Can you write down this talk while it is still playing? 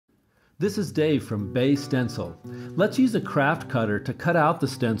This is Dave from Bay Stencil. Let's use a craft cutter to cut out the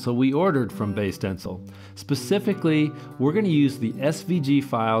stencil we ordered from Bay Stencil. Specifically, we're going to use the SVG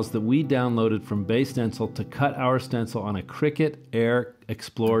files that we downloaded from Bay Stencil to cut our stencil on a Cricut Air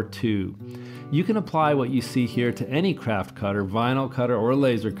Explore 2. You can apply what you see here to any craft cutter, vinyl cutter, or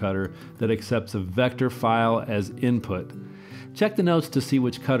laser cutter that accepts a vector file as input. Check the notes to see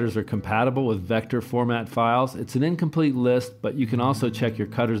which cutters are compatible with vector format files. It's an incomplete list, but you can also check your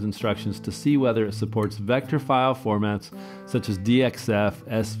cutter's instructions to see whether it supports vector file formats such as DXF,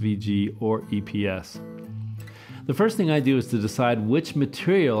 SVG, or EPS. The first thing I do is to decide which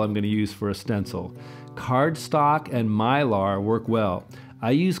material I'm going to use for a stencil. Cardstock and Mylar work well.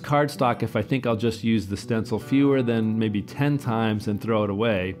 I use cardstock if I think I'll just use the stencil fewer than maybe 10 times and throw it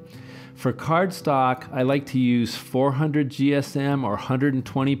away. For cardstock, I like to use 400 GSM or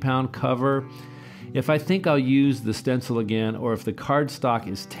 120 pound cover. If I think I'll use the stencil again, or if the cardstock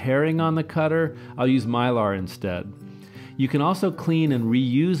is tearing on the cutter, I'll use Mylar instead. You can also clean and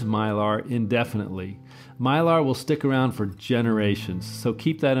reuse Mylar indefinitely. Mylar will stick around for generations, so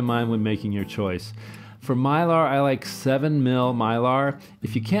keep that in mind when making your choice. For Mylar, I like 7mm Mylar.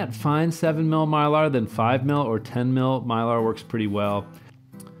 If you can't find 7mm Mylar, then 5mm or 10mm Mylar works pretty well.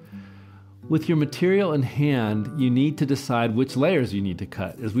 With your material in hand, you need to decide which layers you need to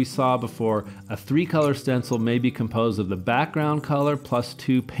cut. As we saw before, a 3-color stencil may be composed of the background color plus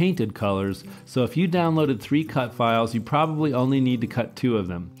 2 painted colors, so if you downloaded 3 cut files, you probably only need to cut 2 of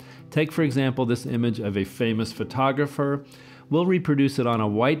them. Take, for example, this image of a famous photographer. We'll reproduce it on a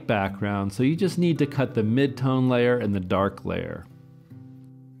white background, so you just need to cut the mid-tone layer and the dark layer.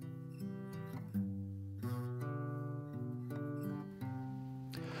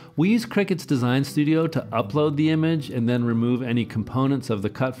 We use Cricut's Design Studio to upload the image and then remove any components of the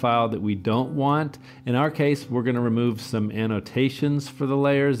cut file that we don't want. In our case, we're going to remove some annotations for the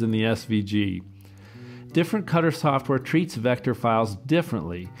layers in the SVG. Different cutter software treats vector files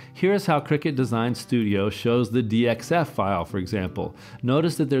differently. Here is how Cricut Design Studio shows the DXF file, for example.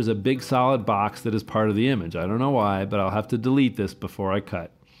 Notice that there's a big solid box that is part of the image. I don't know why, but I'll have to delete this before I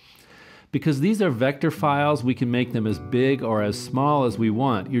cut. Because these are vector files, we can make them as big or as small as we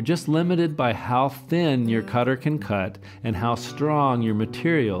want. You're just limited by how thin your cutter can cut and how strong your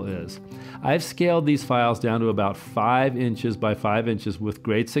material is. I've scaled these files down to about 5 inches by 5 inches with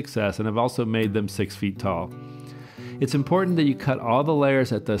great success, and I've also made them 6 feet tall. It's important that you cut all the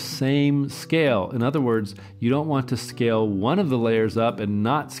layers at the same scale. In other words, you don't want to scale one of the layers up and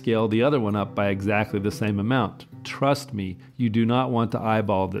not scale the other one up by exactly the same amount. Trust me, you do not want to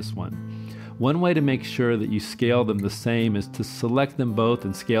eyeball this one. One way to make sure that you scale them the same is to select them both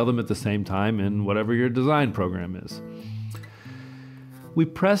and scale them at the same time in whatever your design program is. We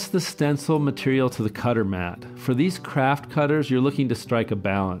press the stencil material to the cutter mat. For these craft cutters, you're looking to strike a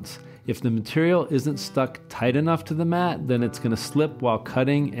balance. If the material isn't stuck tight enough to the mat, then it's going to slip while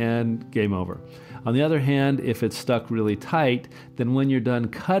cutting and game over. On the other hand, if it's stuck really tight, then when you're done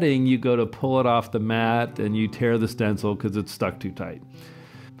cutting, you go to pull it off the mat and you tear the stencil because it's stuck too tight.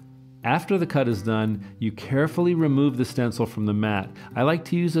 After the cut is done, you carefully remove the stencil from the mat. I like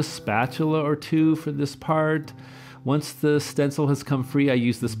to use a spatula or two for this part. Once the stencil has come free, I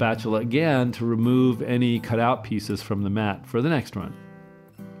use the spatula again to remove any cut out pieces from the mat for the next run.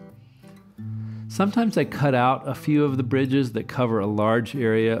 Sometimes I cut out a few of the bridges that cover a large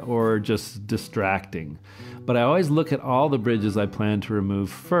area or are just distracting. But I always look at all the bridges I plan to remove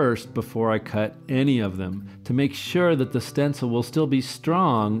first before I cut any of them to make sure that the stencil will still be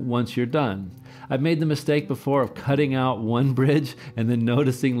strong once you're done. I've made the mistake before of cutting out one bridge and then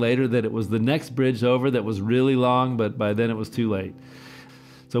noticing later that it was the next bridge over that was really long, but by then it was too late.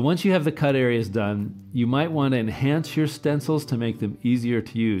 So once you have the cut areas done, you might want to enhance your stencils to make them easier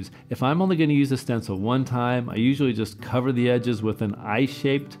to use. If I'm only going to use a stencil one time, I usually just cover the edges with an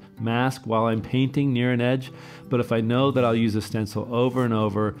eye-shaped mask while I'm painting near an edge. But if I know that I'll use a stencil over and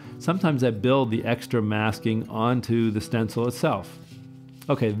over, sometimes I build the extra masking onto the stencil itself.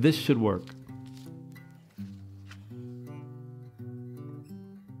 Okay, this should work.